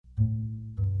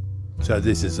So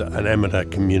this is an amateur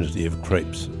community of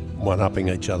creeps, one-upping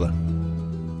each other.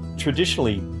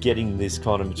 Traditionally, getting this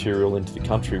kind of material into the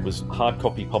country was hard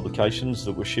copy publications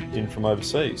that were shipped in from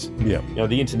overseas. Yeah. You know,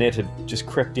 the internet had just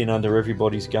crept in under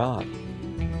everybody's guard.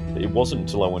 It wasn't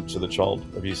until I went to the Child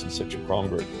Abuse and Sexual Crime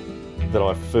Group that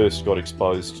I first got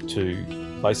exposed to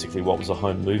basically what was a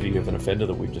home movie of an offender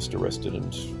that we'd just arrested,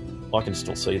 and I can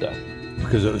still see that.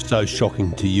 Because it was so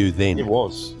shocking to you then. It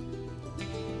was.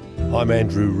 I'm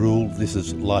Andrew Rule, this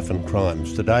is Life and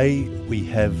Crimes. Today we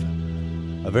have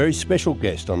a very special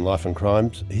guest on Life and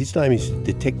Crimes. His name is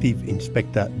Detective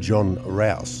Inspector John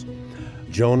Rouse.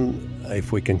 John,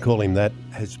 if we can call him that,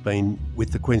 has been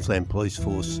with the Queensland Police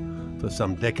Force for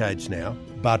some decades now,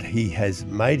 but he has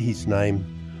made his name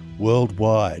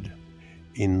worldwide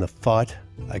in the fight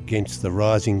against the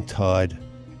rising tide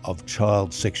of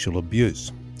child sexual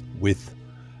abuse with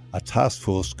a task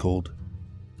force called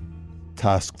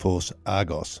Task Force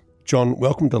Argos. John,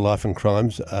 welcome to Life and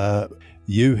Crimes.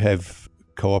 You have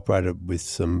cooperated with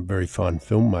some very fine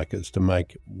filmmakers to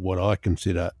make what I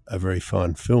consider a very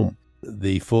fine film.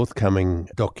 The forthcoming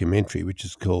documentary, which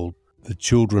is called The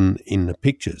Children in the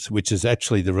Pictures, which is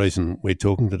actually the reason we're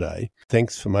talking today.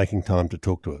 Thanks for making time to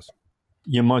talk to us.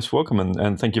 You're most welcome,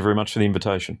 and thank you very much for the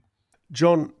invitation.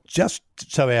 John, just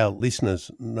so our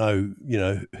listeners know,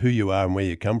 who you are and where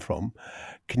you come from,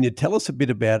 can you tell us a bit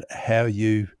about how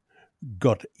you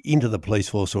got into the police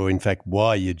force, or in fact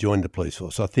why you joined the police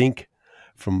force? I think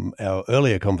from our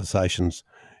earlier conversations,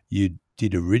 you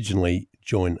did originally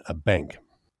join a bank.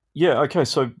 Yeah, okay.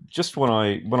 So just when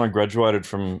I graduated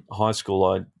from high school,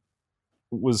 I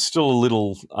was still a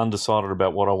little undecided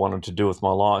about what I wanted to do with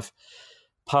my life.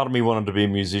 Part of me wanted to be a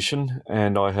musician,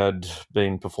 and I had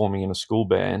been performing in a school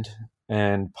band,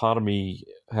 and part of me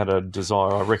had a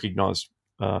desire. I recognised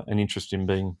an interest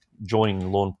in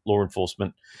joining law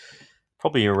enforcement,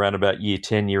 probably around about year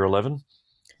 10, year 11.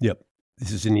 Yep.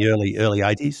 This is in the early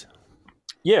 80s?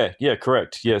 Yeah,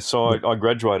 correct. Yeah, so I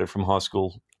graduated from high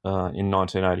school in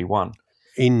 1981.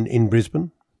 In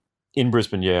Brisbane? In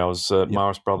Brisbane, yeah. I was at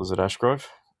Morris Brothers at Ashgrove.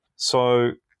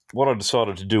 So what I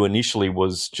decided to do initially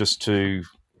was just to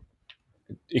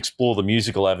explore the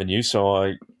musical avenue.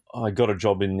 So I got a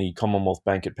job in the Commonwealth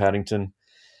Bank at Paddington,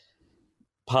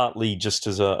 partly just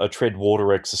as a tread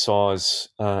water exercise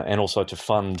and also to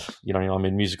fund,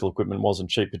 musical equipment wasn't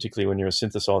cheap, particularly when you're a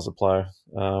synthesizer player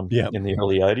in the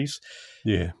early 80s.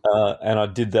 Yeah. And I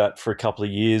did that for a couple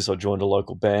of years. I joined a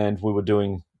local band. We were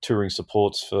doing touring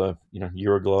supports for,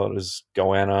 Eurogliders,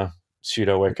 Goanna,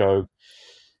 Pseudo Echo,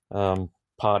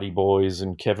 Party Boys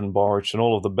and Kevin Borich and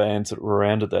all of the bands that were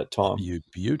around at that time. You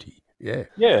beauty. Yeah.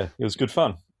 Yeah, it was good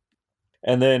fun.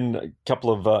 And then a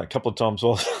couple of times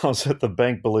while I was at the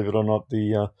bank, believe it or not,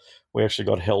 we actually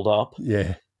got held up.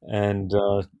 Yeah. And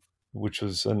which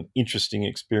was an interesting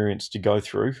experience to go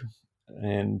through.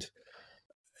 And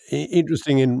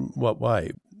interesting in what way?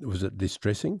 Was it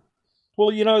distressing? Well,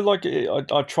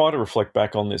 I try to reflect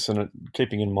back on this, and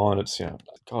keeping in mind it's,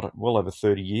 well over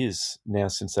 30 years now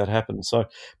since that happened. So,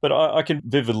 but I can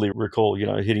vividly recall,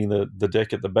 hitting the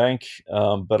deck at the bank.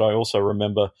 But I also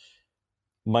remember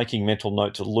making mental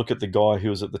note to look at the guy who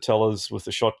was at the tellers with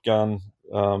the shotgun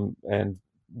and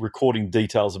recording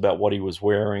details about what he was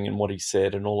wearing and what he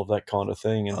said and all of that kind of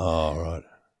thing. And, right.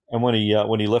 And when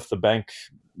he left the bank,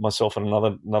 myself and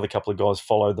another couple of guys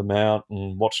followed them out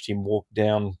and watched him walk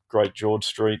down Great George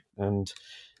Street, and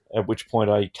at which point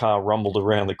a car rumbled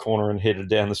around the corner and headed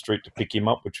down the street to pick him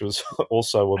up, which was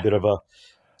also a bit of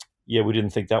we didn't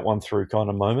think that one through kind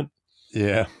of moment.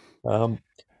 Yeah.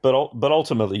 But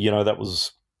ultimately, that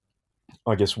was,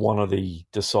 I guess, one of the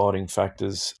deciding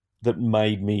factors that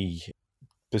made me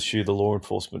pursue the law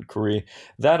enforcement career.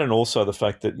 That, and also the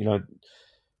fact that,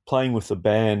 playing with the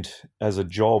band as a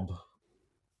job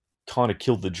kind of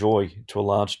killed the joy to a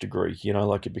large degree,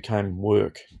 it became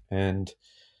work. And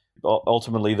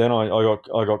ultimately then I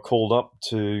got called up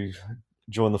to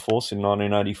join the force in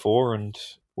 1984 and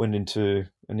went into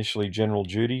initially general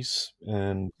duties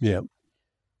and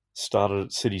started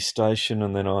at City Station,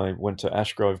 and then I went to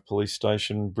Ashgrove Police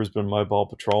Station, Brisbane Mobile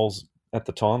Patrols at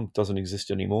the time, doesn't exist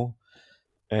anymore.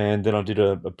 And then I did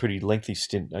a pretty lengthy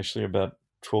stint, actually about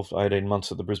 12 to 18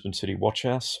 months at the Brisbane City Watch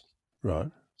House. Right.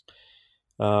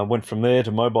 Went from there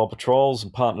to Mobile Patrols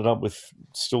and partnered up with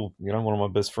still, one of my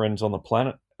best friends on the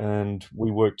planet. And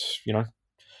we worked,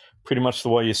 pretty much the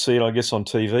way you see it, I guess, on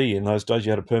TV. In those days,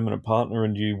 you had a permanent partner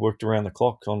and you worked around the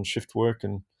clock on shift work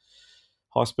and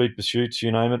high-speed pursuits,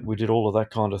 you name it. We did all of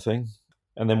that kind of thing.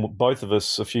 And then both of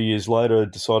us, a few years later,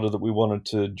 decided that we wanted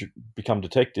to become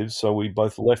detectives. So we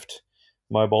both left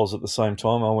mobiles at the same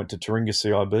time. I went to Taringa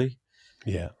CIB.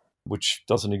 Yeah. which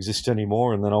doesn't exist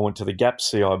anymore. And then I went to the Gap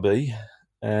CIB,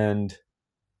 and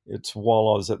it's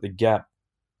while I was at the Gap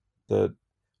that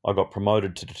I got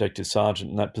promoted to detective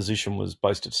sergeant, and that position was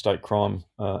based at state crime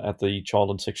at the child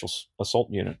and sexual assault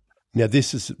unit. Now,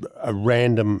 this is a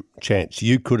random chance.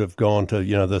 You could have gone to,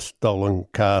 the stolen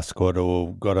car squad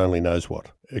or God only knows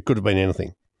what. It could have been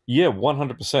anything. Yeah,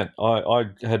 100%. I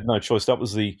had no choice. That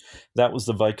was the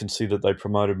vacancy that they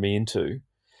promoted me into.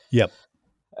 Yep.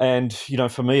 And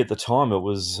for me at the time, it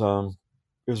was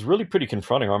really pretty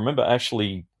confronting. I remember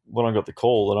actually when I got the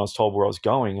call and I was told where I was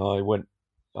going, I went,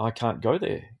 I can't go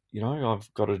there.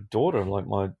 I've got a daughter. Like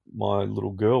my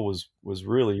little girl was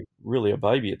really, really a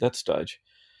baby at that stage.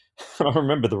 And I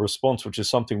remember the response, which is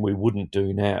something we wouldn't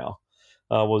do now,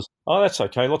 was, "Oh, that's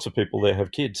okay. Lots of people there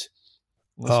have kids."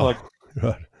 And it's like,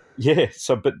 right. yeah.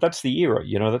 So, but that's the era.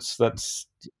 That's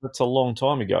a long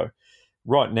time ago.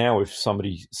 Right now, if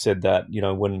somebody said that,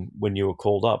 when you were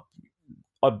called up,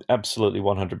 I'd absolutely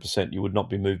 100%, you would not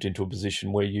be moved into a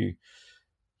position where you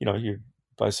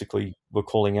basically were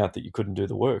calling out that you couldn't do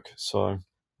the work. So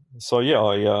yeah,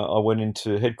 I went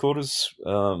into headquarters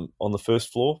on the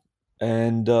first floor.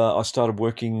 And I started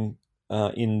working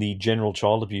in the general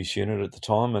child abuse unit at the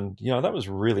time, and that was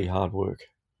really hard work.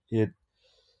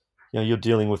 You're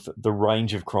dealing with the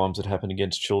range of crimes that happen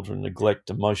against children: neglect,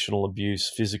 emotional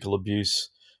abuse, physical abuse,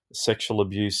 sexual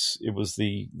abuse. It was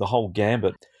the whole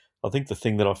gambit. I think the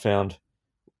thing that I found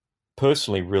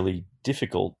personally really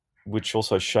difficult, which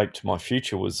also shaped my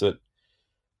future, was that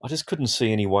I just couldn't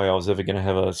see any way I was ever going to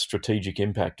have a strategic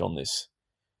impact on this.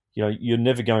 You're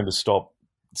never going to stop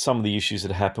some of the issues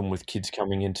that happen with kids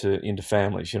coming into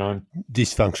families,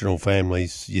 Dysfunctional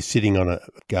families. You're sitting on a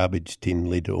garbage tin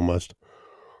lid almost.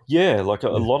 Yeah, like a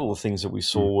lot of the things that we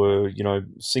saw were,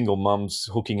 single mums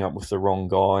hooking up with the wrong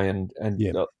guy, and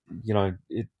I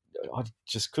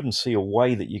just couldn't see a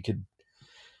way that you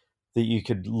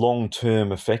could long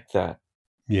term affect that.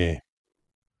 Yeah.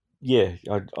 Yeah,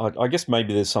 I guess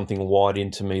maybe there's something wired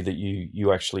into me that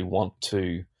you actually want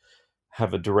to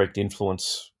have a direct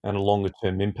influence and a longer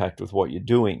term impact with what you're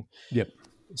doing. Yep.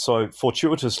 So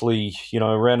fortuitously,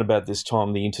 around about this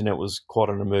time, the internet was quite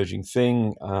an emerging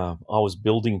thing. I was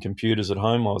building computers at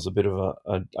home. I was a bit of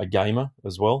a gamer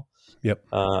as well. Yep.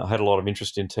 I had a lot of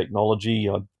interest in technology.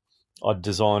 I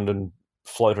designed and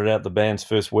floated out the band's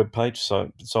first webpage. So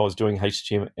I was doing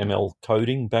HTML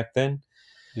coding back then.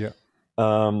 Yeah.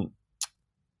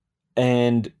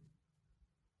 And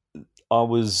I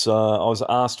was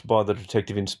asked by the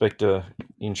detective inspector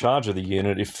in charge of the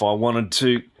unit if I wanted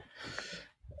to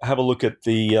have a look at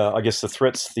the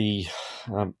threats, the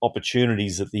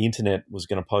opportunities that the internet was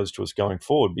going to pose to us going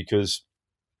forward, because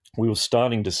we were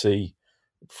starting to see,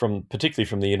 particularly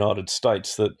from the United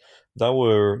States, that they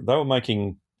were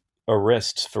making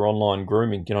arrests for online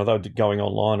grooming. They were going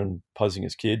online and posing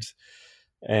as kids,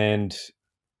 and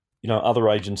other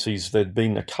agencies. There'd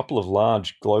been a couple of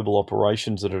large global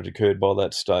operations that had occurred by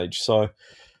that stage. So,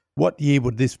 what year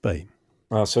would this be?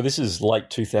 So this is late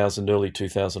 2000, early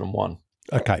 2001.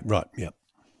 Okay, right, yeah.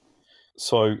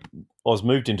 So I was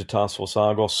moved into Task Force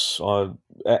Argos,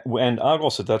 and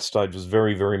Argos at that stage was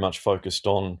very, very much focused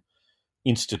on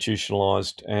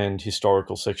institutionalised and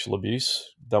historical sexual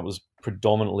abuse. That was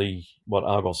predominantly what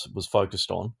Argos was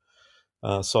focused on.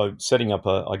 So setting up,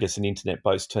 an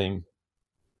internet-based team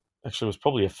actually was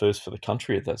probably a first for the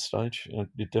country at that stage.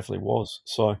 It definitely was.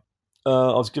 So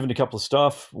I was given a couple of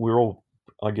staff. We were all,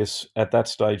 I guess, at that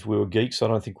stage we were geeks. I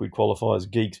don't think we qualify as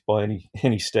geeks by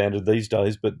any standard these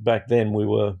days, but back then we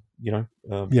were,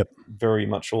 very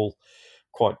much all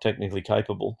quite technically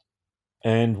capable.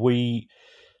 And we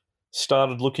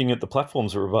started looking at the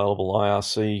platforms that were available: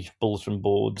 IRC, bulletin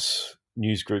boards,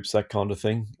 news groups, that kind of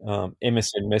thing.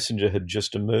 MSN Messenger had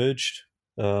just emerged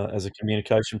as a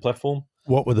communication platform.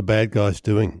 What were the bad guys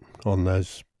doing on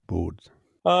those boards?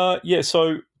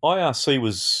 So IRC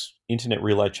was Internet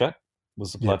Relay Chat,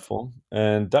 was the platform,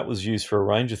 and that was used for a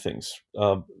range of things.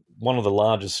 One of the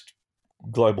largest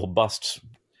global busts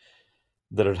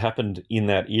that had happened in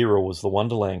that era was the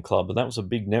Wonderland Club, and that was a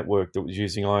big network that was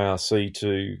using IRC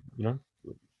to,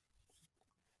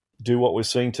 do what we're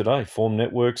seeing today: form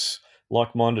networks,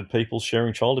 like-minded people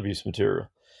sharing child abuse material.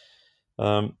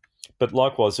 But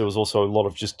likewise, there was also a lot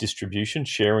of just distribution,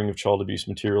 sharing of child abuse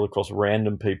material across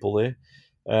random people there.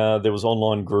 There was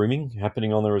online grooming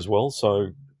happening on there as well. So,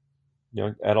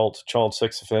 adult child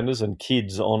sex offenders and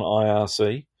kids on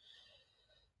IRC.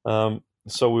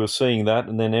 So we were seeing that.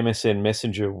 And then MSN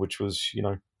Messenger, which was,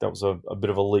 that was a bit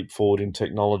of a leap forward in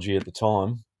technology at the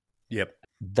time. Yep.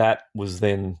 That was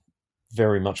then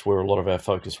very much where a lot of our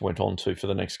focus went on to for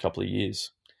the next couple of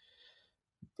years.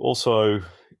 Also,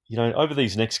 over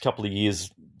these next couple of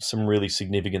years, some really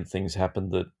significant things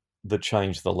happened that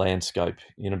changed the landscape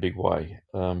in a big way.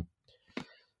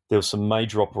 There were some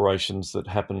major operations that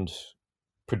happened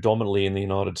predominantly in the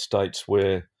United States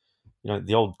where,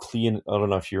 the old clear, I don't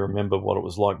know if you remember what it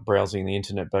was like browsing the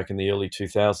internet back in the early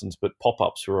 2000s, but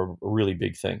pop-ups were a really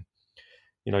big thing.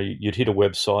 You'd hit a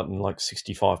website and like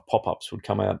 65 pop-ups would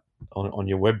come out on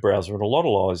your web browser, and a lot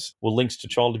of those were links to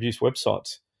child abuse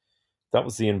websites. That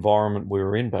was the environment we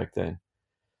were in back then.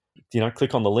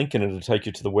 Click on the link and it'd take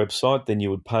you to the website. Then you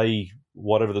would pay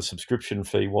whatever the subscription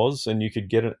fee was, and you could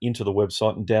get it into the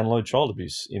website and download child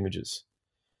abuse images.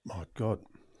 My God.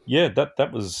 Yeah,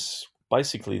 that was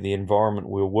basically the environment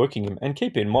we were working in. And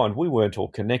keep in mind, we weren't all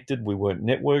connected. We weren't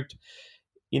networked.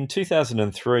 In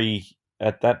 2003,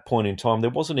 at that point in time, there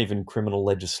wasn't even criminal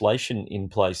legislation in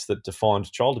place that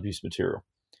defined child abuse material.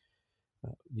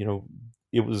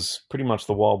 It was pretty much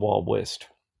the wild, wild west.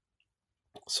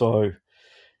 So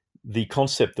the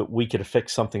concept that we could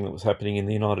affect something that was happening in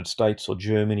the United States or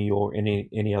Germany or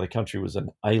any other country was an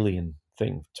alien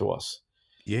thing to us.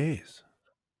 Yes.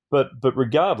 But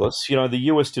regardless, the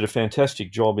US did a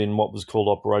fantastic job in what was called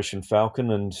Operation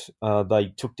Falcon, and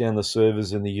they took down the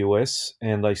servers in the US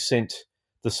and they sent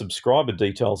the subscriber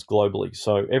details globally.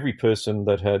 So every person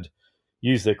that had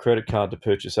used their credit card to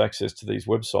purchase access to these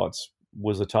websites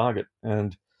was a target.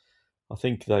 And I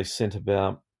think they sent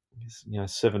about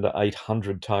 700 to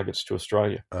 800 targets to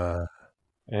Australia.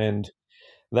 And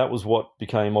that was what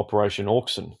became Operation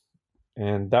Auxin.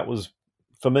 And that was,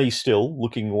 for me still,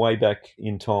 looking way back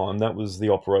in time, that was the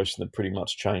operation that pretty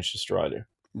much changed Australia.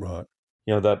 Right.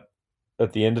 That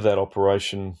at the end of that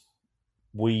operation,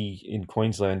 we, in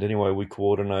Queensland anyway, we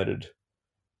coordinated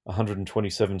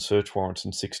 127 search warrants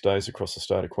in 6 days across the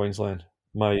state of Queensland.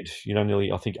 Made,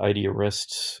 nearly, I think, 80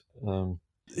 arrests.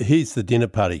 Here's the dinner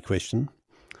party question.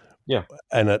 Yeah.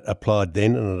 And it applied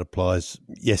then and it applies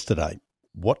yesterday.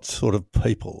 What sort of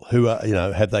people? Who are,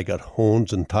 have they got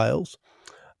horns and tails?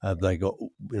 Have they got,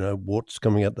 warts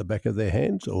coming out the back of their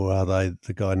hands? Or are they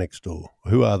the guy next door?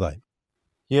 Who are they?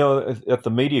 At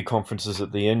the media conferences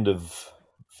at the end of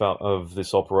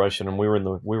this operation, and we were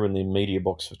in the media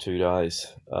box for 2 days.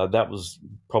 That was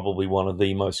probably one of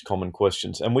the most common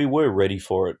questions, and we were ready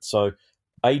for it. So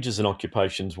ages and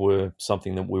occupations were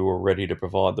something that we were ready to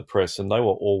provide the press, and they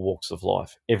were all walks of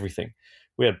life, everything.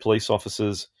 We had police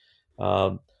officers,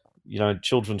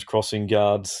 children's crossing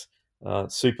guards,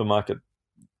 supermarket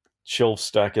shelf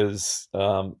stackers,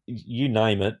 you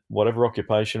name it, whatever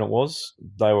occupation it was,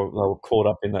 they were caught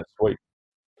up in that sweep.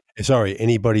 Sorry,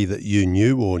 anybody that you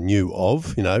knew or knew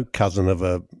of, cousin of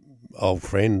a old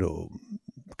friend or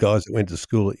guys that went to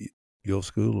school at your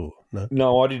school, or no?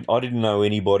 No, I didn't know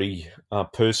anybody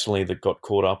personally that got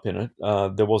caught up in it.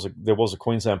 There was a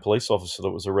Queensland police officer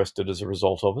that was arrested as a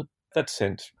result of it. That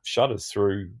sent shudders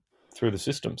through the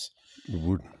systems. It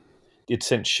would. It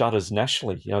sent shudders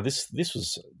nationally. This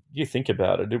was, you think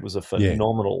about it, it was a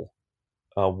phenomenal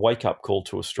wake up call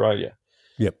to Australia.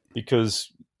 Yep.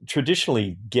 Because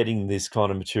traditionally, getting this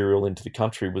kind of material into the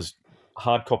country was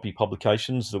hard copy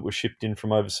publications that were shipped in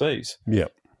from overseas.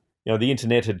 Yep. The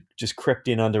internet had just crept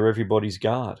in under everybody's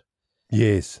guard.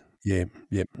 Yes. Yeah.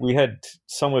 Yep. We had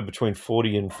somewhere between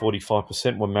 40 and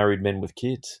 45% were married men with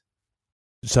kids.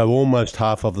 So almost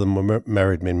half of them were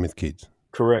married men with kids.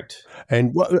 Correct.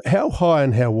 And how high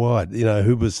and how wide?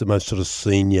 Who was the most sort of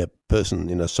senior person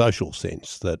in a social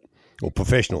sense or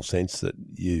professional sense that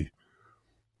you,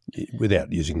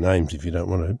 without using names if you don't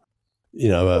want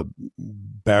to, a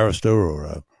barrister or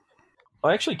a...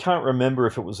 I actually can't remember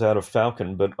if it was out of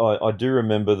Falcon, but I do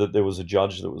remember that there was a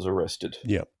judge that was arrested.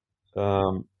 Yeah.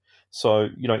 So,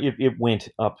 it went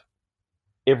up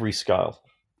every scale.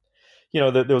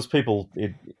 There was people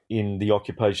in the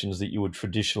occupations that you would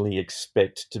traditionally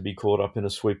expect to be caught up in a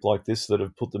sweep like this that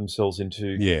have put themselves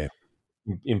into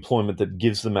employment that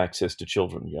gives them access to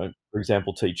children. For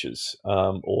example, teachers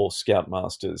or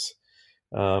scoutmasters.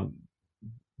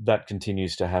 That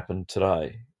continues to happen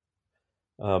today.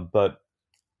 But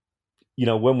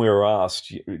when we were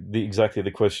asked exactly the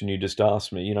question you just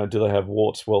asked me, do they have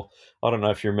warts? Well, I don't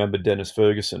know if you remember Dennis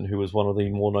Ferguson, who was one of the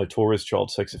more notorious child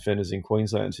sex offenders in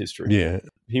Queensland's history. Yeah.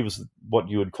 He was what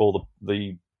you would call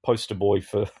the poster boy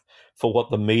for what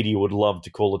the media would love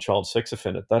to call a child sex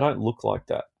offender. They don't look like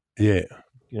that. Yeah.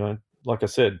 Like I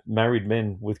said, married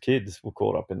men with kids were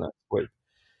caught up in that sweep.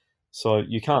 So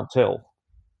you can't tell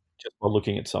just by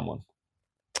looking at someone.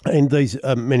 And these,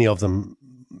 many of them,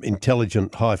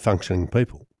 intelligent, high-functioning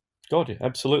people. God, yeah,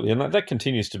 absolutely. And that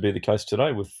continues to be the case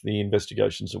today with the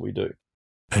investigations that we do.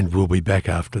 And we'll be back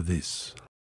after this.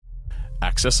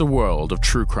 Access a world of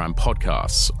true crime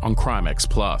podcasts on CrimeX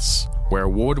Plus, where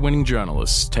award-winning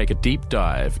journalists take a deep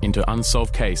dive into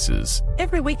unsolved cases.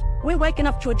 Every week, we're waking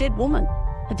up to a dead woman,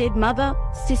 a dead mother,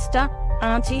 sister,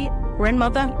 auntie,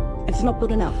 grandmother. It's not good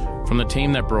enough. From the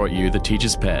team that brought you The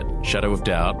Teacher's Pet, Shadow of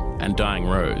Doubt, and Dying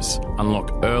Rose,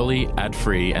 unlock early,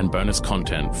 ad-free, and bonus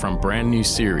content from brand new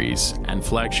series and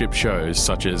flagship shows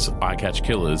such as I Catch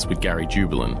Killers with Gary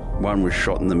Jubelin. One was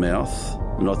shot in the mouth,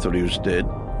 and I thought he was dead.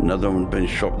 Another one had been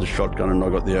shot with a shotgun, and I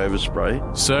got the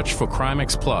overspray. Search for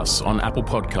CrimeX Plus on Apple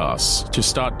Podcasts to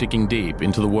start digging deep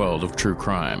into the world of true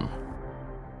crime.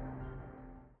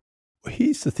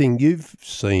 Here's the thing, you've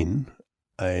seen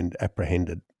and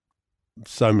apprehended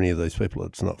so many of these people,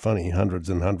 it's not funny, hundreds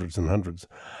and hundreds and hundreds.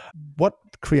 What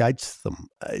creates them?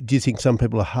 Do you think some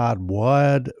people are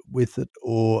hardwired with it,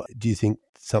 or do you think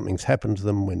something's happened to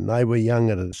them when they were young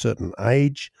at a certain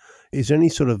age? Is there any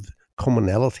sort of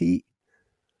commonality?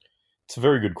 It's a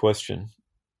very good question.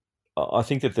 I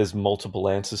think that there's multiple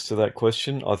answers to that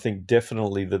question. I think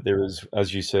definitely that there is,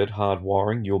 as you said,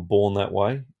 hardwiring. You're born that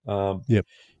way. Yep.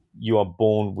 You are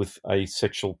born with a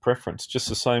sexual preference, just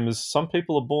the same as some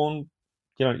people are born,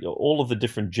 all of the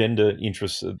different gender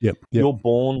interests. Yep. You're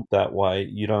born that way.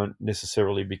 You don't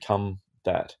necessarily become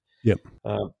that. Yep.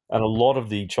 And a lot of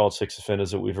the child sex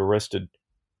offenders that we've arrested,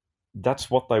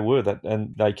 that's what they were,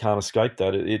 and they can't escape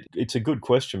that. It's a good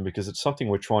question because it's something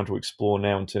we're trying to explore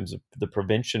now in terms of the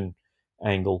prevention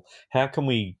angle. How can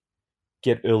we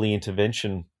get early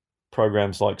intervention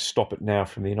programs like Stop It Now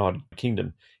from the United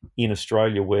Kingdom in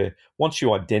Australia, where once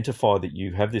you identify that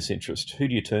you have this interest, who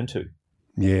do you turn to?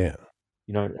 Yeah.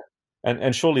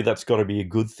 And surely that's got to be a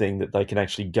good thing that they can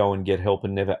actually go and get help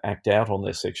and never act out on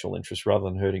their sexual interest rather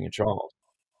than hurting a child.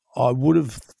 I would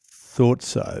have thought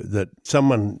so, that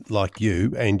someone like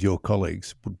you and your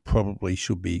colleagues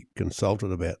should be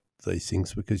consulted about these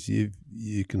things, because you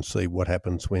can see what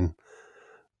happens when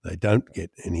they don't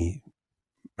get any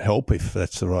help, if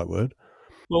that's the right word.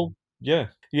 Well, yeah.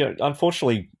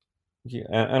 Unfortunately,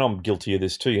 and I'm guilty of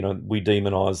this too. We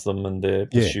demonise them, and they're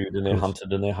pursued, and they're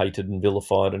hunted, and they're hated, and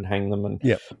vilified, and hang them,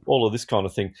 and all of this kind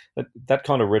of thing. That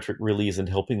kind of rhetoric really isn't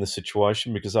helping the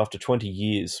situation, because after 20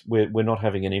 years, we're not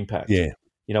having an impact. Yeah.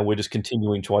 We're just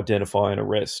continuing to identify and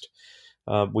arrest.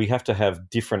 We have to have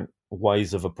different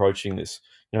ways of approaching this.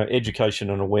 Education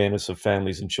and awareness of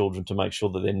families and children to make sure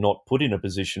that they're not put in a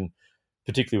position,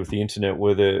 particularly with the internet,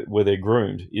 where they're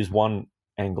groomed, is one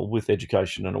angle with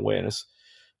education and awareness.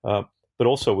 But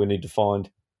also we need to find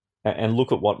and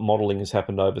look at what modelling has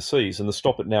happened overseas. And the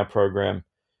Stop It Now program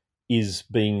is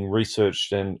being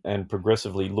researched and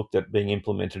progressively looked at being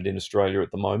implemented in Australia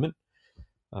at the moment.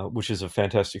 Which is a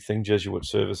fantastic thing. Jesuit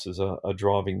services are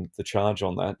driving the charge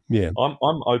on that. Yeah, I'm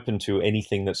open to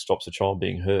anything that stops a child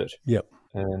being hurt. Yep.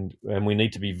 And we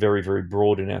need to be very, very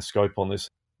broad in our scope on this.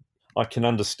 I can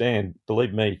understand,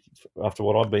 believe me, after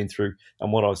what I've been through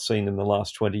and what I've seen in the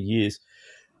last 20 years,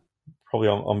 probably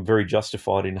I'm very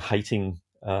justified in hating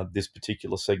this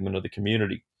particular segment of the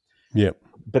community. Yeah.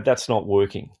 But that's not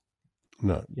working.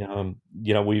 No.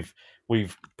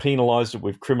 We've penalised it,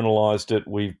 we've criminalised it,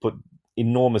 we've put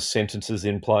enormous sentences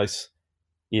in place.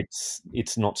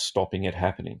 It's not stopping it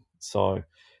happening. So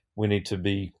we need to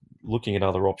be looking at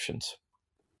other options.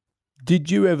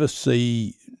 Did you ever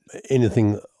see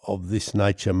anything of this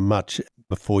nature much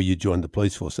before you joined the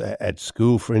police force, at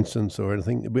school, for instance, or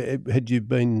anything? Had you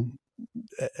been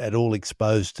at all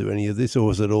exposed to any of this, or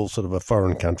was it all sort of a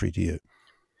foreign country to you?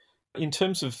 In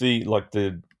terms of the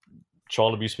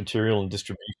child abuse material and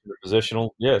distribution or possession,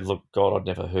 God, I'd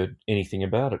never heard anything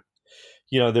about it.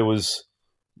 There was,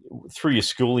 through your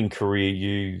schooling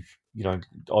career, I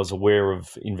was aware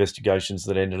of investigations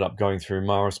that ended up going through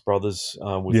Maris Brothers,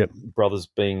 with brothers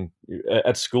being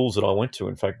at schools that I went to.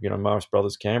 In fact, Maris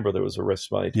Brothers Canberra, there was arrests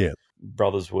made. Yeah.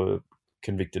 Brothers were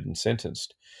convicted and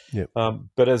sentenced. Yeah.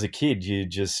 But as a kid, you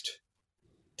just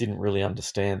didn't really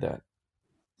understand that.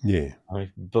 Yeah.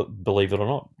 But believe it or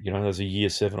not, as a year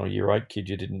 7 or year 8 kid,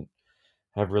 you didn't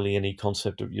have really any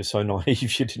concept of, you're so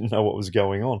naive, you didn't know what was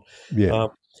going on. Yeah.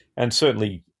 And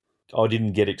certainly I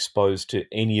didn't get exposed to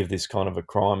any of this kind of a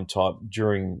crime type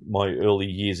during my early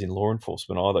years in law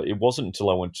enforcement either. It wasn't until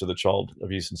I went to the Child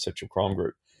Abuse and Sexual Crime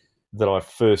Group that I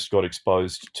first got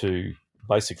exposed to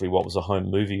basically what was a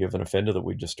home movie of an offender that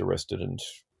we just arrested, and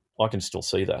I can still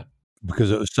see that.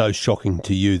 Because it was so shocking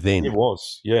to you then. It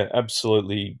was, yeah,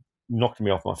 absolutely knocked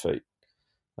me off my feet.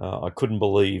 I couldn't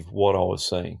believe what I was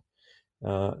seeing.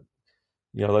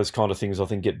 Those kind of things I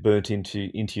think get burnt into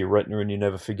your retina and you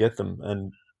never forget them.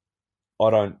 And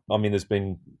there's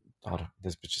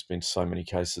just been so many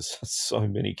cases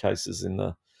in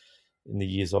the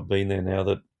years I've been there now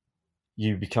that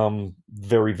you become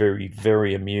very, very,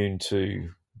 very immune to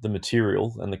the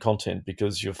material and the content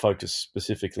because you're focused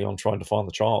specifically on trying to find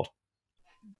the child.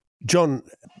 John,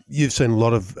 you've seen a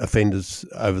lot of offenders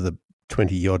over the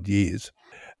 20-odd years.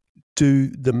 Do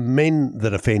the men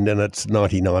that offend, and it's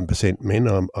 99%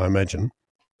 men, I imagine.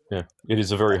 Yeah, it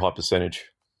is a very high percentage.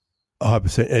 A high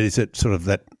percent. Is it sort of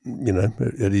that,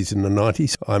 it is in the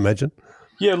 90s, I imagine?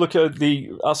 Yeah, look,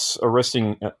 us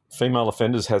arresting female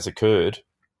offenders has occurred,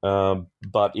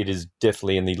 but it is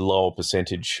definitely in the lower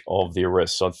percentage of the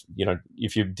arrests. So,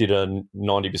 if you did a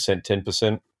 90%,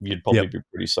 10%, you'd probably be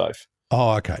pretty safe.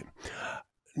 Oh, okay.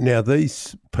 Now,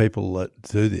 these people that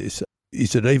do this,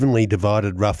 is it evenly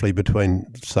divided roughly between,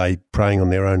 say, preying on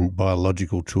their own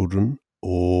biological children,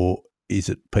 or is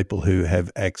it people who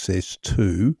have access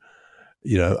to,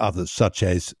 others such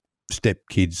as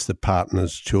stepkids, the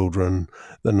partner's children,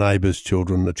 the neighbour's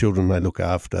children, the children they look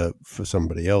after for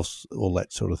somebody else, all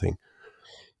that sort of thing?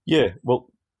 Yeah,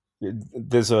 well,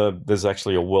 there's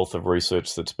actually a wealth of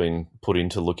research that's been put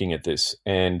into looking at this,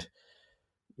 and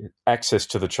access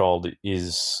to the child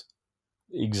is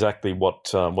exactly what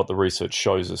the research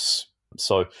shows us.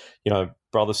 So,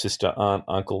 brother, sister, aunt,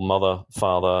 uncle, mother,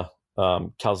 father,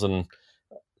 cousin,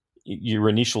 your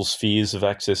initial spheres of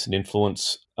access and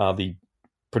influence are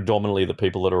predominantly the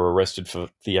people that are arrested for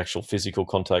the actual physical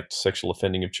contact, sexual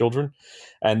offending of children,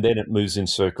 and then it moves in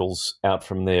circles out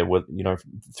from there,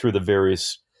 through the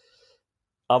various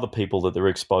other people that they're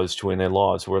exposed to in their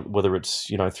lives, whether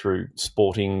it's through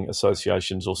sporting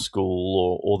associations or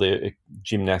school or their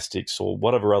gymnastics or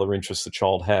whatever other interests the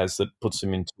child has that puts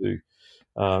them into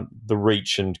the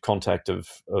reach and contact of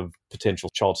potential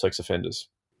child sex offenders.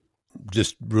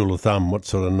 Just rule of thumb, what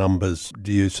sort of numbers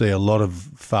do you see? A lot of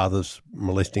fathers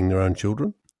molesting their own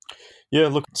children? Yeah,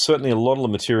 look, certainly a lot of the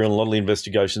material, a lot of the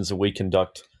investigations that we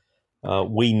conduct,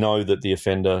 we know that the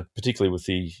offender, particularly with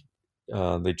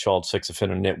the child sex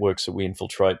offender networks that we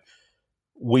infiltrate,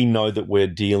 we know that we're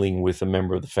dealing with a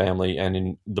member of the family, and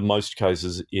in the most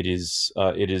cases, it is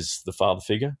the father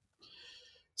figure.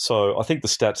 So I think the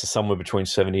stats are somewhere between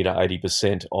 70 to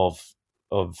 80% of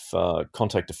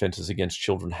contact offences against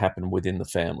children happen within the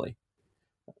family,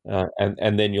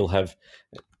 and then you'll have,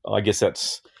 I guess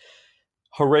that's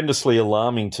horrendously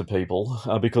alarming to people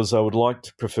because I would like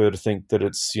to prefer to think that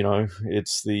it's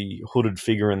the hooded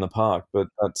figure in the park, but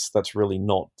that's really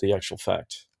not the actual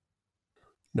fact.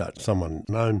 No, it's someone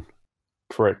known.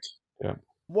 Correct. Yeah.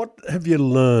 What have you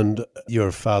learned? You're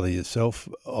a father yourself,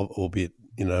 albeit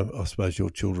I suppose your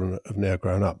children have now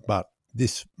grown up, but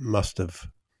this must have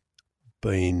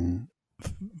been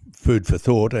food for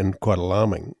thought and quite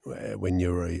alarming when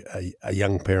you're a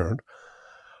young parent.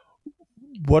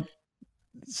 What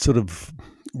sort of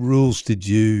rules did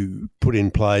you put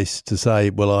in place to say,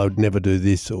 well, I would never do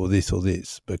this or this or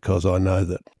this because I know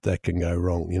that can go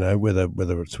wrong,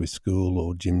 whether it's with school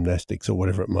or gymnastics or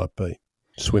whatever it might be,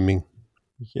 swimming?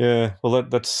 Yeah, well,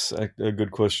 that's a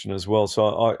good question as well. So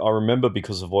I remember,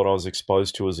 because of what I was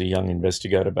exposed to as a young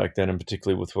investigator back then, and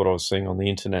particularly with what I was seeing on the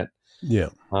internet,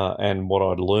 and what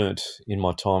I'd learnt in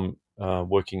my time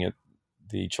working at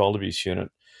the child abuse unit,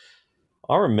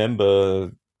 I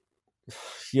remember,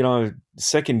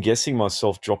 second guessing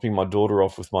myself dropping my daughter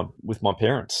off with my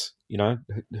parents,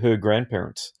 her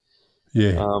grandparents.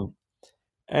 Yeah.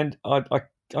 And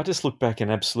I just look back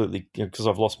and absolutely, because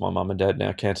I've lost my mum and dad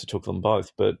now, cancer took them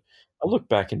both, but I look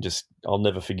back and I'll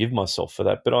never forgive myself for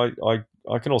that. But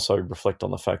I can also reflect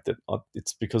on the fact that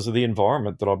it's because of the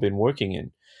environment that I've been working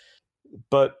in.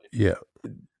 But yeah,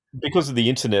 because of the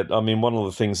internet, I mean, one of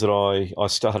the things that I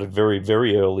started very,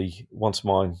 very early, once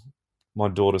my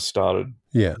daughter started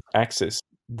access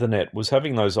the net, was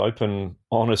having those open,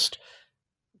 honest,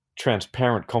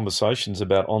 transparent conversations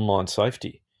about online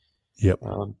safety. Yep.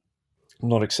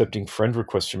 Not accepting friend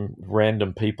requests from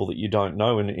random people that you don't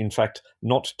know, and in fact,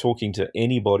 not talking to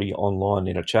anybody online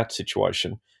in a chat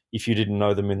situation if you didn't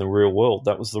know them in the real world.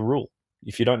 That was the rule.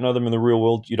 If you don't know them in the real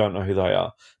world, you don't know who they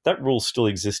are. That rule still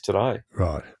exists today.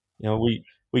 Right.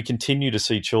 We continue to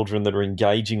see children that are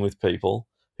engaging with people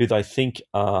who they think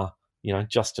are,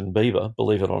 Justin Bieber,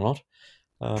 believe it or not.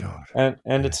 And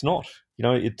it's not.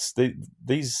 It's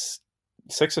these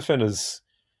sex offenders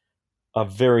are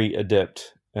very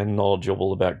adept and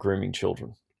knowledgeable about grooming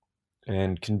children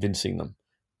and convincing them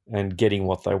and getting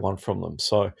what they want from them.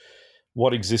 So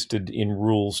what existed in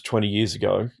rules 20 years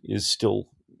ago is still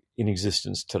in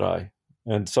existence today.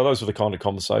 And so those were the kind of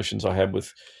conversations I had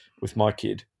with my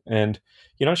kid. And,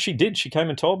 she came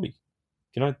and told me,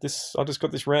 I just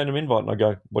got this random invite, and I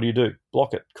go, what do you do?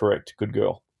 Block it. Correct. Good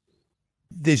girl.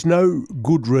 There's no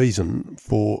good reason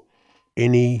for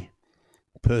any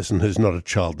person who's not a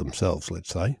child themselves, let's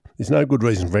say. There's no good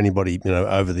reason for anybody,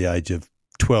 over the age of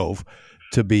 12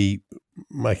 to be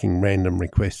making random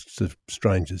requests of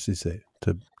strangers, is there,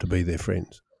 to be their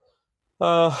friends?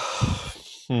 Well,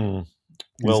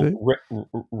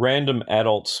 random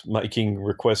adults making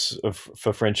requests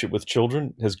for friendship with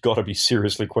children has got to be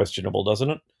seriously questionable, doesn't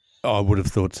it? I would have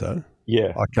thought so.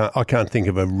 Yeah. I can't think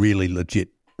of a really legit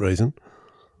reason.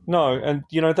 No, and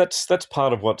that's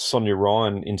part of what Sonia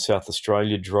Ryan in South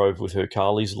Australia drove with her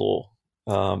Carly's Law,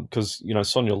 because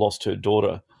Sonia lost her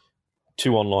daughter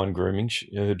to online grooming.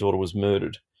 Her daughter was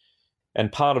murdered,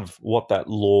 and part of what that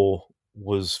law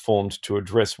was formed to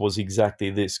address was exactly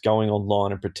this: going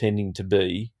online and pretending to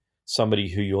be somebody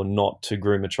who you're not to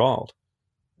groom a child.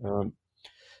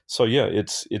 So yeah,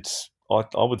 it's. I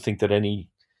would think that any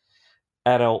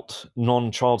adult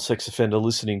non-child sex offender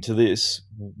listening to this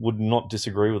would not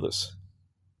disagree with us.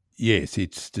 Yes,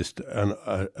 it's just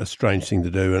a strange thing to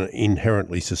do, an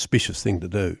inherently suspicious thing to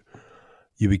do.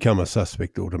 You become a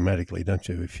suspect automatically, don't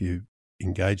you, if you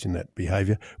engage in that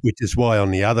behaviour, which is why on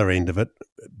the other end of it,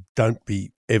 don't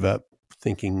be ever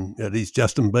thinking it is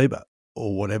Justin Bieber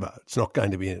or whatever. It's not going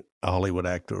to be a Hollywood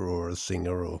actor or a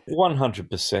singer or...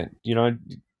 100%.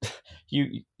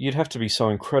 You'd have to be so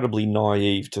incredibly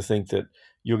naive to think that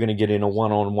you're going to get in a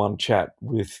one-on-one chat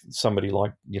with somebody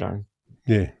like,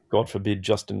 God forbid,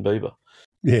 Justin Bieber.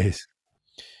 Yes.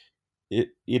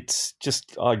 It's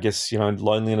just, I guess,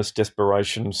 loneliness,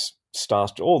 desperation,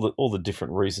 all the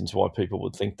different reasons why people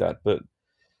would think that. But,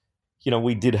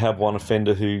 we did have one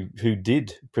offender who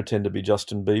did pretend to be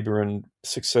Justin Bieber and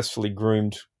successfully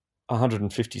groomed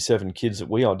 157 kids that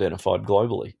we identified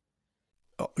globally.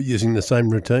 Using the same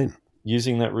routine.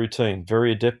 Using that routine,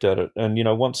 very adept at it. And,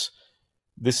 once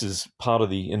this is part of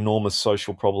the enormous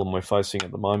social problem we're facing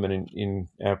at the moment in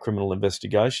our criminal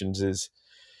investigations is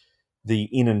the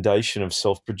inundation of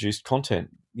self-produced content.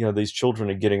 These children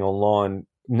are getting online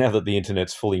now that the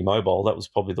internet's fully mobile. That was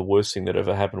probably the worst thing that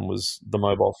ever happened, was the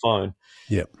mobile phone.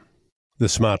 Yep. The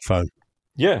smartphone.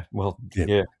 Yeah. Well,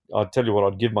 yeah. I'd tell you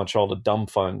what, I'd give my child a dumb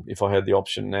phone if I had the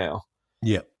option now.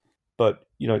 Yep. But,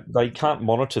 they can't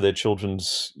monitor their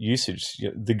children's usage.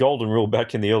 The golden rule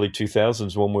back in the early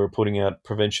 2000s when we were putting out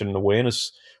prevention and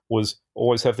awareness was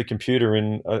always have the computer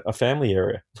in a family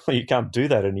area. You can't do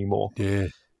that anymore. Yeah.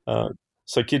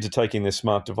 So kids are taking their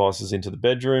smart devices into the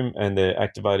bedroom and they're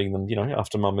activating them,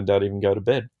 after mum and dad even go to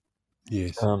bed.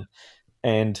 Yes.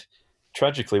 And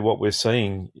tragically, what we're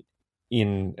seeing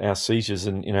in our seizures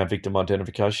and in our victim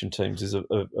identification teams is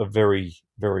a very,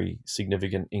 very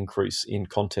significant increase in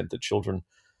content that children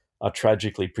are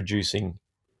tragically producing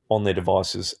on their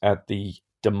devices at the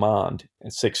demand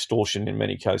and sextortion in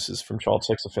many cases from child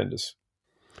sex offenders.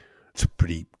 It's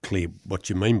pretty clear what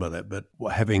you mean by that, but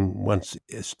having once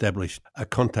established a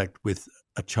contact with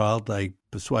a child, they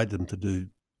persuade them to do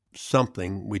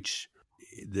something which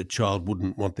the child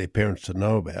wouldn't want their parents to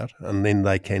know about, and then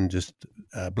they can just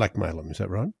blackmail them. Is that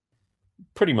right?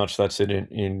 Pretty much that's it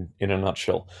in a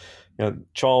nutshell.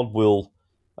 Child will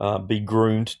be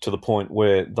groomed to the point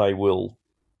where they will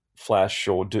flash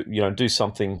or do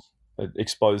something,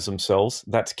 expose themselves.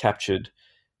 That's captured,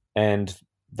 and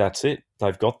that's it.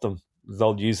 They've got them.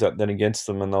 They'll use that then against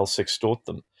them, and they'll sextort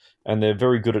them. And they're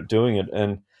very good at doing it.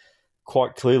 And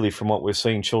quite clearly, from what we're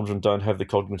seeing, children don't have the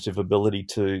cognitive ability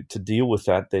to deal with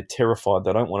that. They're terrified.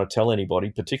 They don't want to tell anybody,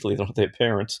 particularly not their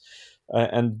parents.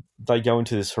 And they go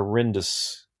into this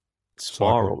horrendous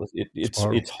spiral.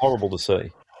 It's horrible to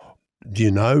see. Do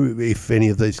you know if any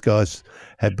of these guys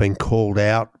have been called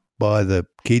out by the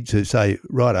kids who say,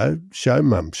 righto, show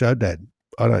mum, show dad,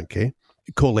 I don't care,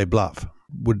 call their bluff?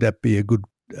 Would that be a good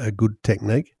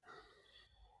technique?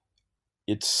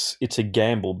 It's a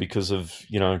gamble because of,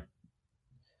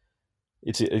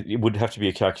 it would have to be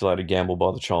a calculated gamble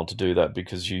by the child to do that,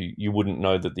 because you wouldn't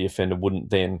know that the offender wouldn't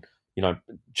then,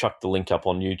 chuck the link up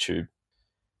on YouTube.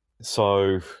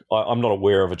 So I'm not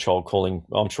aware of a child calling.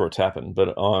 I'm sure it's happened, but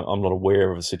I'm not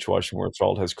aware of a situation where a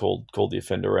child has called the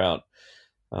offender out.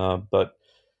 But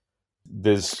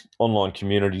there's online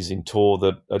communities in Tor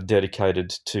that are dedicated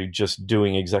to just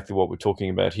doing exactly what we're talking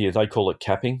about here. They call it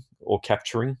capping or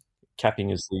capturing.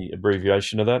 Capping is the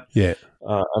abbreviation of that. Yeah.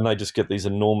 And they just get these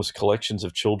enormous collections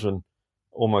of children,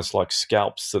 almost like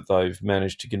scalps, that they've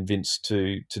managed to convince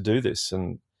to do this.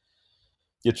 And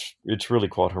it's really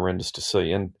quite horrendous to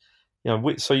see. And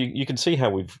so you can see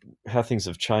how things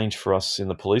have changed for us in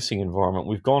the policing environment.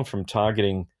 We've gone from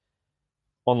targeting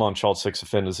online child sex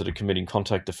offenders that are committing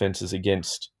contact offences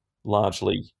against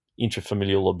largely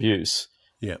intrafamilial abuse,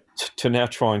 yeah, to now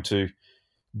trying to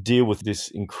deal with this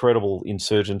incredible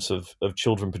insurgence of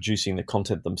children producing the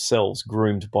content themselves,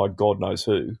 groomed by God knows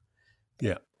who.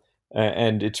 Yeah.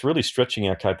 And it's really stretching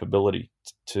our capability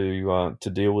to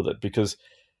deal with it, because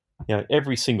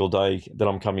every single day that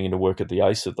I'm coming into work at the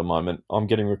ACE at the moment, I'm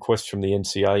getting requests from the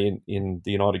NCA in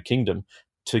the United Kingdom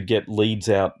to get leads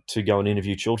out to go and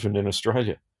interview children in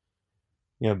Australia.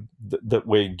 That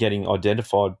we're getting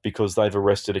identified because they've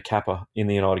arrested a capper in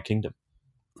the United Kingdom.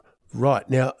 Right.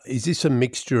 Now, is this a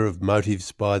mixture of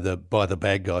motives by the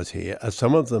bad guys here? Are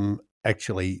some of them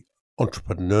actually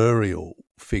entrepreneurial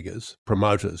figures,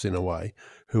 promoters in a way,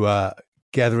 who are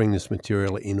gathering this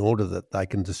material in order that they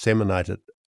can disseminate it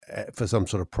for some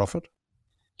sort of profit?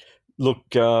 Look,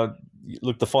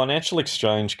 the financial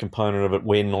exchange component of it,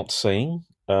 we're not seeing.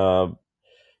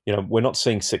 We're not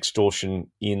seeing sextortion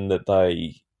in that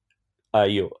they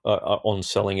A, are on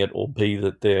selling it, or B,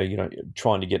 that they're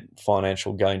trying to get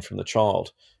financial gain from the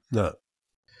child. No.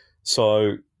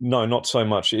 So no, not so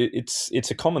much.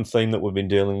 It's a common theme that we've been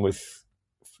dealing with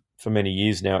for many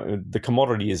years now. The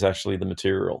commodity is actually the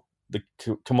material. The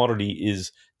commodity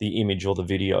is the image or the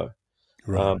video.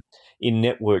 Right. In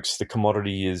networks, the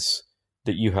commodity is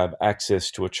that you have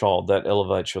access to a child. That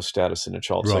elevates your status in a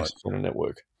child sex offender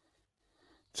network.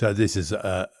 So this is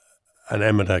an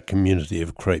amateur community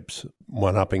of creeps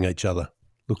one-upping each other.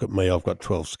 Look at me, I've got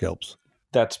 12 scalps.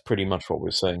 That's pretty much what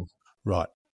we're seeing. Right.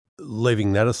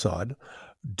 Leaving that aside,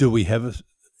 do we have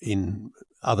in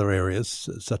other areas,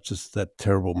 such as that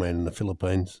terrible man in the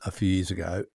Philippines a few years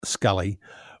ago, Scully,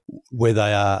 where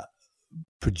they are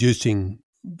producing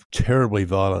terribly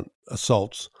violent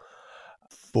assaults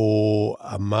for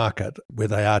a market where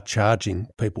they are charging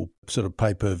people sort of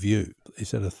pay-per-view?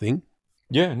 Is that a thing?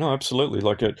 Yeah, no, absolutely.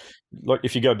 Like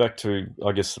if you go back to,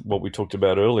 I guess, what we talked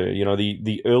about earlier,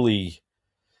 the early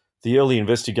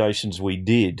investigations we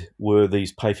did were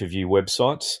these pay-per-view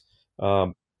websites.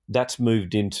 That's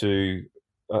moved into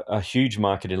a huge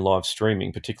market in live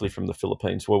streaming, particularly from the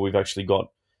Philippines, where we've actually got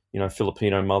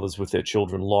Filipino mothers with their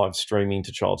children live streaming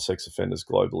to child sex offenders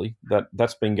globally.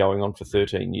 That's been going on for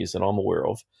 13 years that I'm aware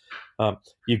of.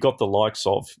 You've got the likes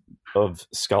of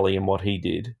Scully and what he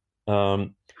did.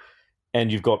 And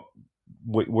you've got,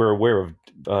 we're aware of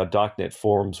darknet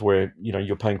forums where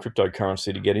you're paying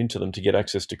cryptocurrency to get into them to get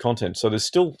access to content. So there's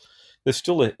still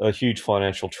a huge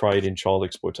financial trade in child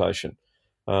exploitation.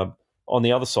 On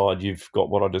the other side, you've got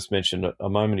what I just mentioned a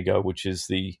moment ago, which is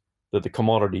that the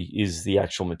commodity is the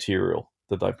actual material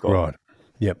that they've got. Right.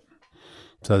 Yep.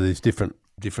 So there's different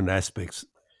aspects.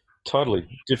 Totally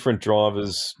different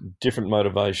drivers, different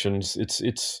motivations.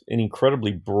 It's an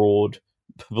incredibly broad.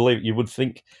 Believe you would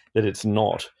think that it's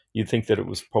not. You'd think that it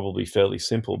was probably fairly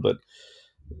simple, but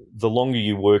the longer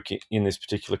you work in this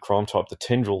particular crime type, the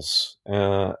tendrils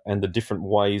and the different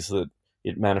ways that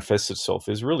it manifests itself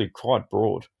is really quite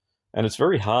broad, and it's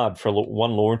very hard for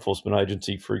one law enforcement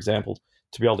agency, for example,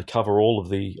 to be able to cover all of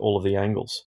the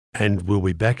angles. And we'll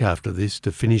be back after this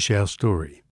to finish our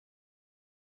story.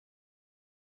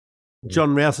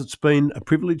 John Rouse, it's been a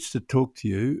privilege to talk to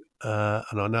you,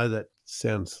 and I know that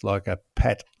sounds like a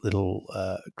pat little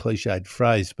cliched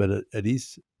phrase, but it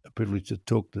is a privilege to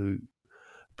talk to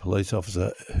a police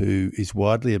officer who is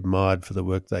widely admired for the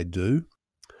work they do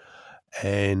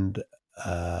and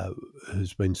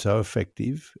who's been so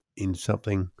effective in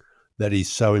something that is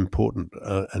so important.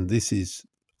 And this is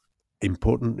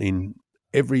important in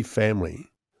every family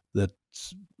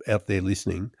that's out there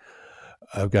listening,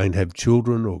 are going to have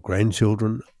children or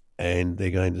grandchildren, and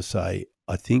they're going to say,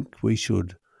 I think we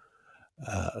should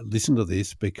listen to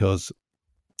this, because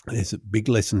there's big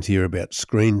lessons here about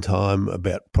screen time,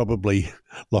 about probably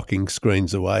locking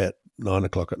screens away at 9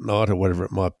 o'clock at night or whatever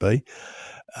it might be.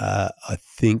 I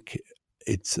think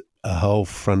it's a whole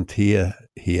frontier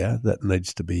here that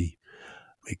needs to be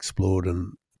explored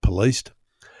and policed,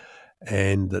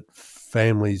 and that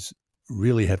families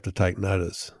really have to take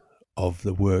notice of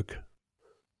the work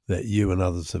that you and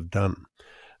others have done.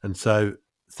 And so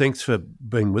thanks for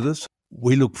being with us.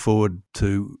 We look forward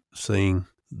to seeing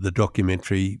the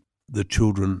documentary, The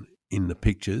Children in the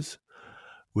Pictures,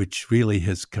 which really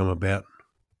has come about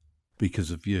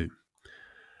because of you.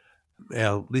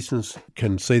 Our listeners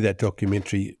can see that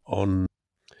documentary on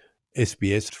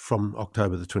SBS from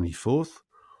October the 24th,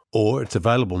 or it's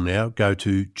available now. Go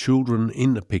to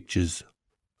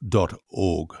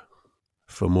childreninthepictures.org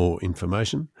for more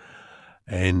information.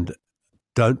 And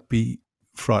don't be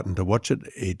frightened to watch it.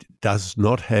 It does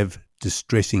not have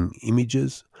distressing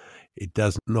images. It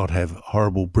does not have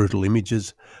horrible, brutal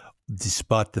images,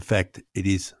 despite the fact it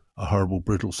is a horrible,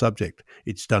 brutal subject.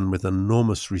 It's done with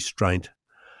enormous restraint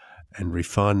and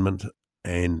refinement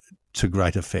and to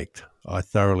great effect. I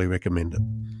thoroughly recommend it.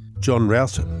 John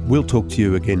Rouse, we'll talk to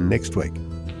you again next week.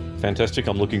 Fantastic.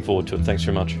 I'm looking forward to it. Thanks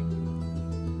very much.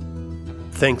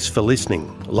 Thanks for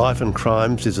listening. Life and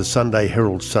Crimes is a Sunday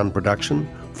Herald Sun production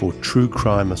for True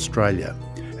Crime Australia.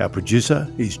 Our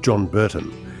producer is John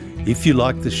Burton. If you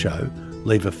like the show,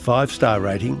 leave a 5-star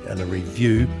rating and a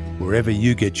review wherever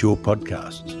you get your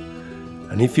podcasts.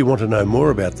 And if you want to know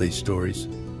more about these stories,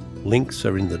 links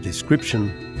are in the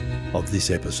description of this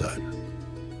episode.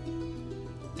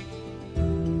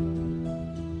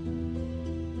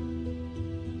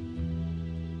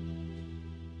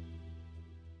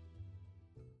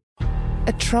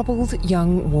 A troubled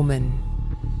young woman.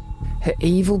 Her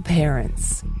evil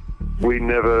parents. We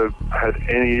never had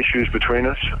any issues between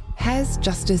us. Has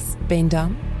justice been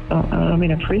done? I'm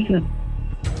in a prison.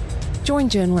 Join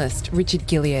journalist Richard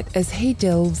Gilliatt as he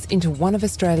delves into one of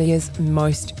Australia's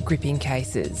most gripping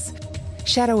cases.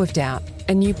 Shadow of Doubt,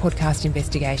 a new podcast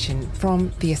investigation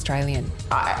from The Australian.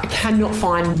 I cannot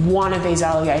find one of these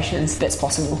allegations that's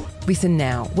possible. Listen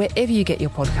now, wherever you get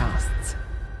your podcasts.